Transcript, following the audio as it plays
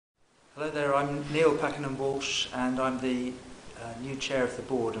Hello there, I'm Neil Pakenham-Walsh and I'm the new chair of the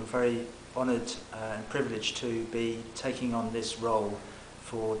board. I'm very honoured and privileged to be taking on this role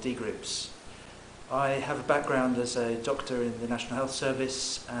for Dgroups. I have a background as a doctor in the National Health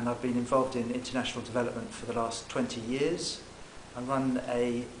Service and I've been involved in international development for the last 20 years. I run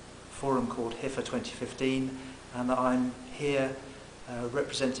a forum called HIFA 2015 and I'm here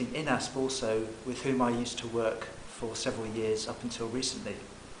representing INASP also, with whom I used to work for several years up until recently.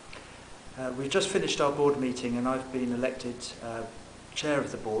 We've just finished our board meeting and I've been elected chair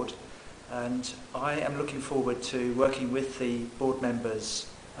of the board, and I am looking forward to working with the board members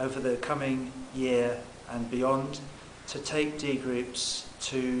over the coming year and beyond to take Dgroups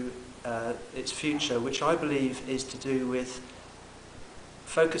to its future, which I believe is to do with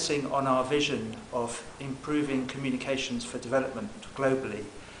focusing on our vision of improving communications for development globally.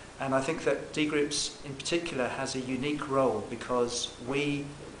 And I think that Dgroups in particular has a unique role because we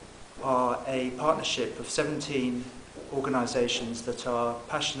are a partnership of 17 organisations that are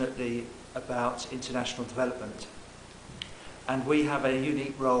passionately about international development. And we have a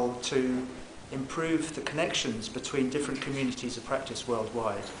unique role to improve the connections between different communities of practice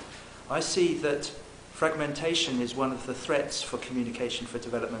worldwide. I see that fragmentation is one of the threats for communication for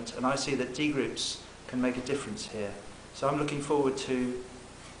development, and I see that Dgroups can make a difference here. So I'm looking forward to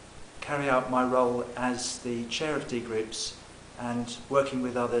carry out my role as the chair of Dgroups and working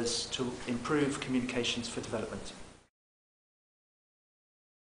with others to improve communications for development.